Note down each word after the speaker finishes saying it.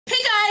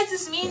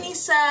it's me,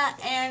 Nisa,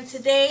 and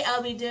today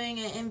I'll be doing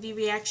an MV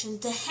reaction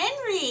to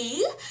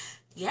Henry.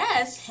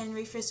 Yes,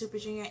 Henry for Super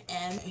Junior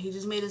M. He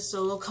just made a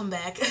solo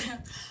comeback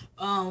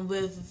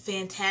with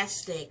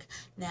Fantastic.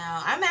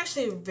 Now, I'm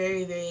actually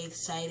very, very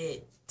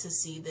excited to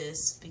see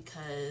this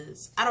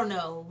because, I don't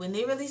know, when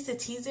they released the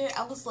teaser,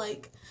 I was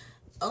like,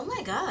 oh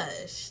my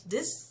gosh,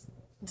 this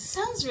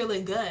sounds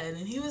really good.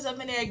 And he was up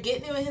in there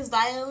getting it with his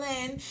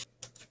violin.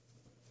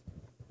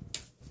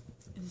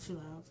 Is it too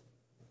loud?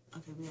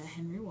 Okay, we got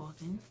Henry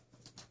walking.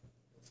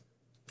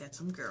 Got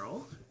some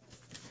girl.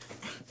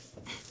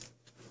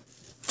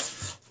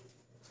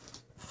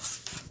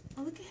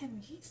 Oh, look at him.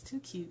 He's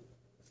too cute.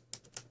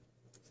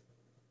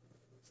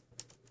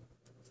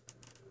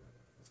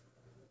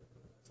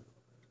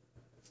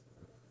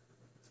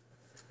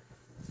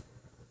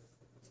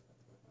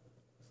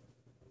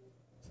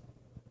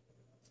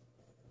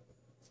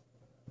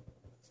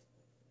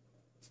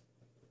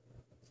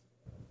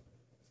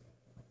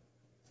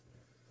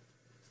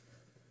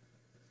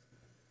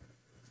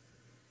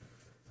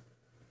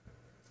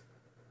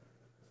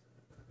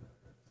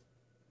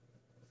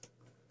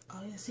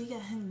 Oh, yeah, so you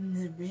got him in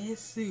the red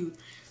suit.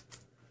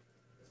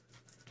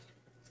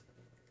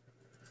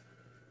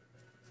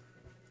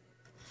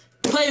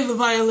 Play the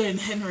violin,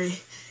 Henry.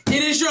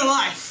 It is your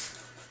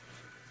life.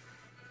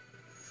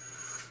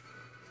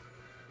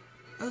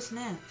 Oh,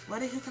 snap. Why are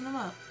they hooking him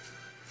up?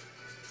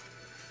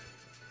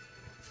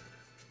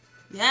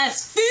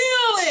 Yes, feel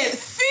it!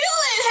 Feel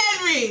it,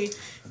 Henry!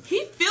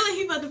 He feel it.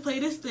 He about to play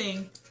this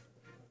thing.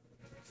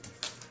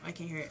 I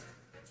can't hear it.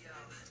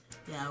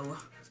 Yo.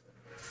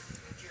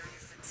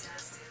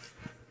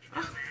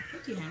 Oh,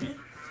 thank you, Henry.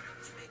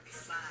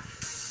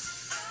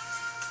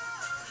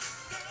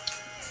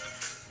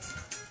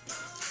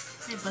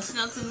 Hey, busting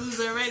out some moves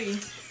already.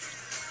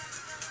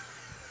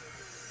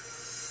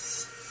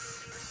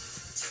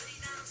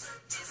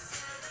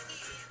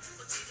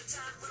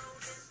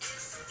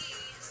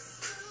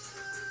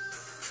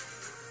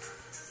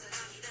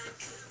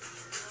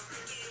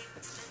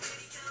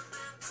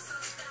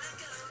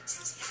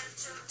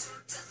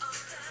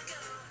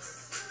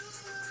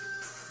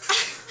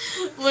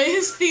 Well,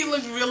 his feet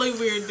look really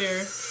weird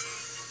there.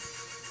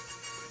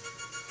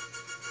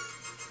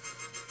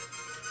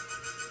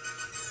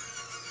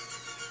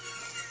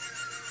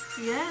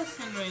 Yes,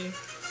 Henry.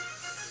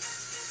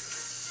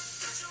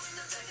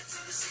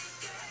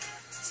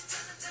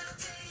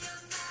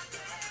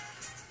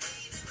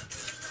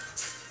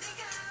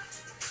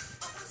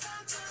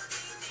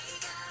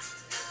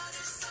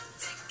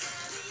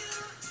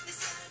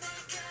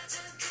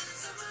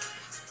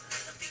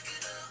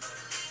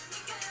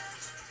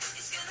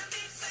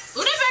 Oh,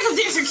 that backup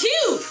dancer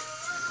cute!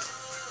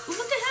 Oh,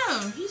 look at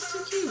him. He's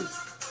too cute.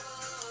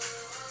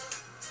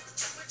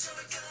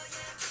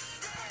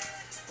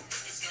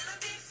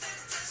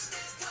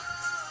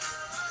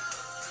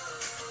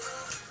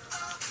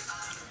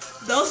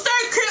 Don't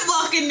start crip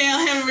walking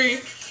now, Henry.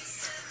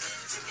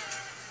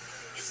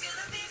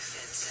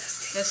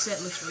 That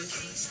set looks really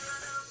funny.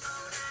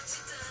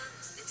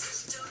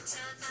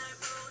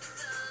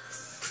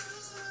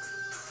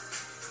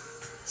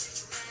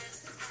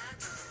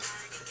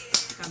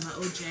 Got my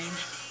OJ.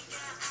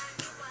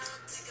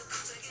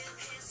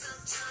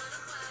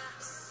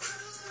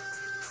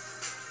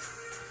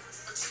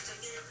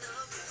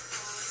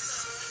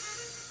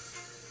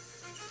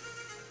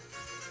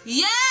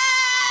 Yes!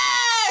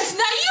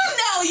 Now you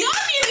know,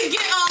 y'all need to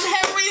get on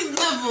Henry's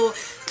level.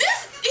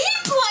 He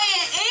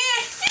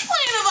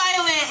playing the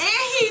violin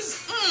and he's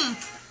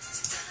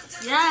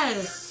yes.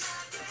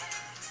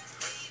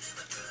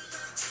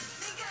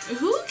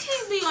 Who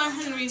can be on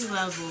Henry's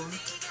level?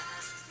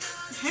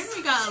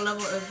 Henry got a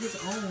level of his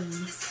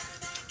own.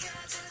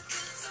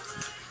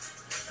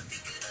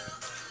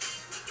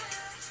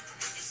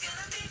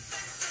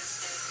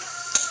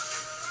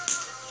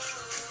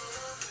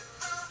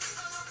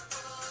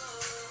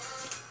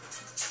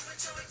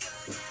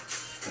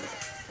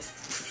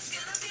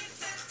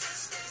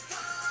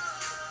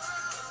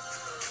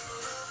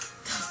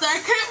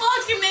 Start crip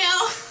walking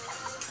now.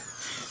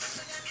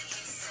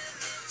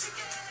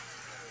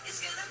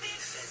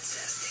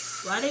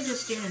 Why are they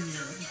just standing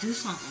there? Do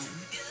something.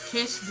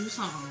 Kiss, do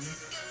something.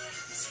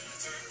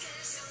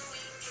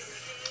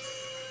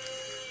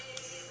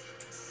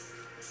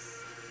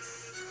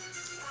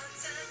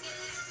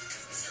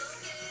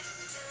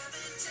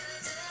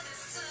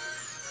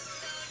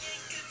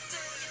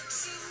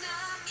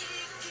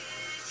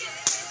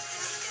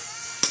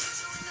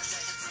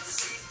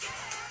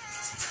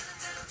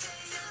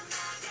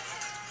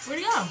 Where'd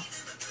he go?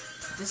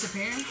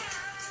 Disappearing?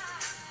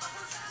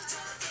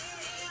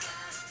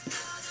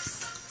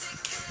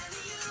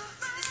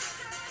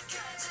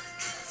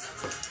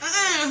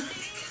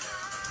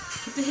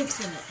 Put the hips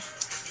in it.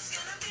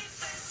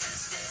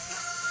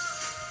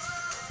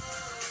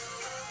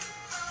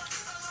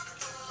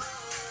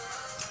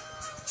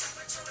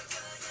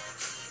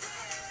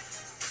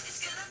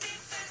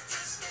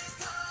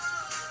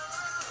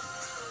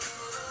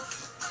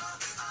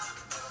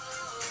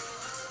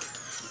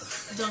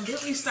 Don't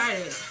get me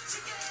started.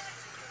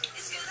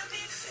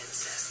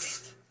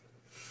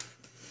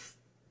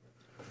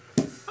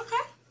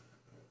 Okay.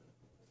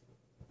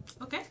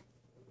 Okay.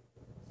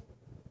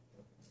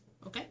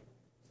 Okay.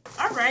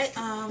 Alright,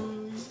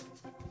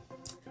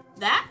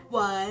 that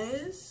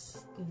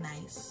was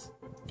nice.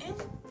 And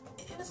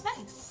it was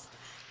nice.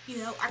 You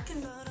know, I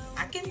can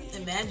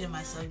imagine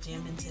myself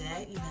jamming to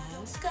that, you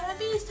know. It's gonna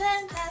be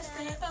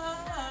fantastic.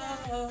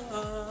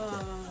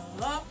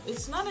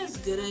 It's not as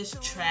good as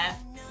Trap,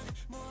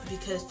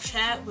 because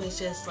Trap was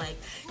just like,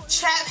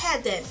 Trap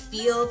had that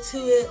feel to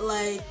it,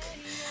 like,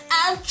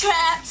 I'm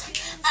trapped,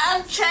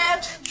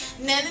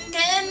 na na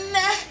na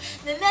na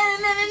na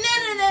na na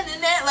na na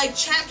na. Like,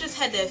 Trap just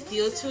had that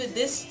feel to it.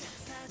 This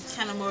is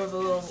kind of more of a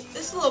little,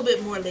 it's a little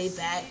bit more laid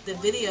back. The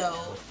video,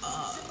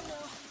 I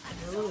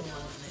really want to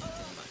think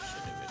much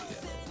of the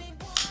video.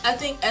 I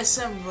think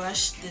SM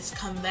rushed this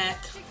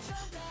comeback.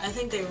 I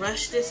think they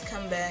rushed this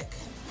comeback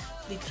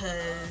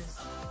because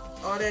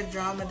all that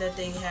drama that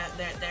they're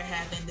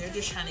having, they're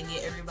just trying to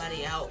get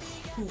everybody out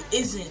who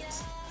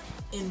isn't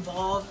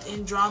involved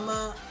in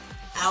drama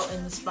out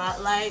in the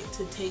spotlight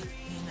to take,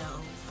 you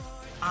know,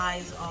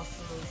 eyes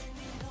off of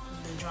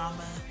the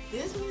drama.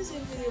 This music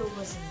video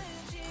wasn't,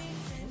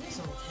 it was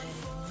okay.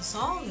 The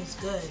song is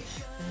good.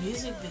 The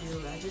music video,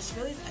 I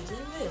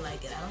didn't really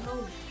like it. I don't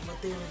know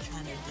what they were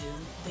trying to do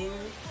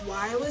there.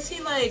 Why was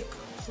he like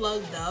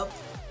plugged up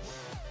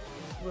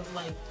with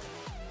like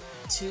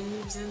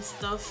tubes and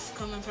stuff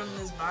coming from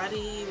his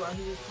body while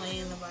he was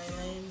playing the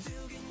violin?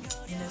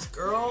 And this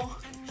girl,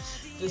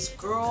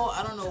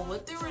 I don't know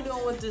what they were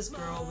doing with this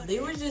girl, but they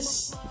were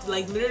just,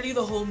 like, literally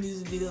the whole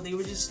music video, they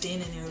were just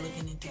standing there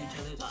looking into each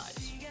other's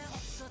eyes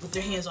with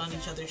their hands on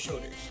each other's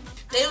shoulders.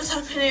 They was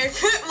up in there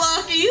crip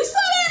walking. You saw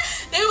that?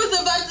 They was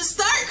about to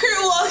start crip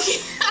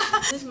walking.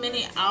 This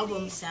mini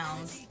album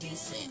sounds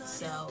decent,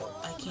 so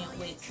I can't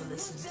wait to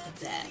listen to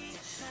that.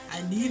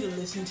 I need to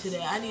listen to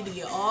that. I need to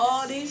get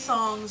all these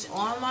songs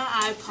on my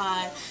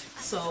iPod,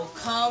 so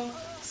come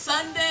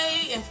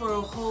Sunday and for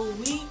a whole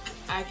week,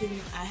 I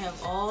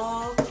have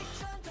all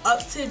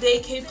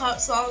up-to-date K-pop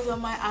songs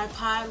on my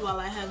iPod while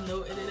I have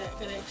no internet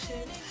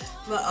connection.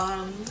 But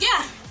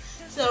yeah,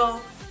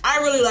 so I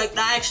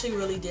actually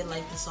really did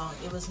like the song.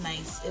 It was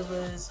nice. It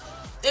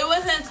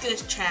wasn't as good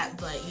as Trap,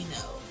 but you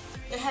know,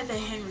 it had that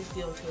Henry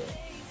feel to it.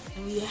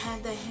 And when you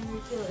have that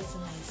Henry feel, it's a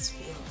nice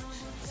feel.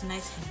 It's a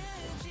nice Henry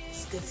feel.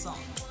 It's a good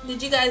song.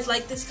 Did you guys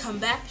like this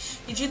comeback?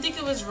 Did you think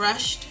it was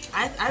rushed?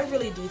 I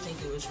really do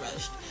think it was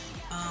rushed.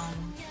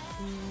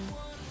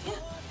 Yeah.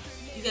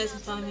 You guys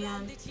can follow me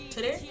on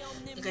Twitter.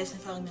 You guys can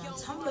follow me on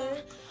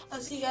Tumblr.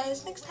 I'll see you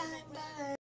guys next time. Bye.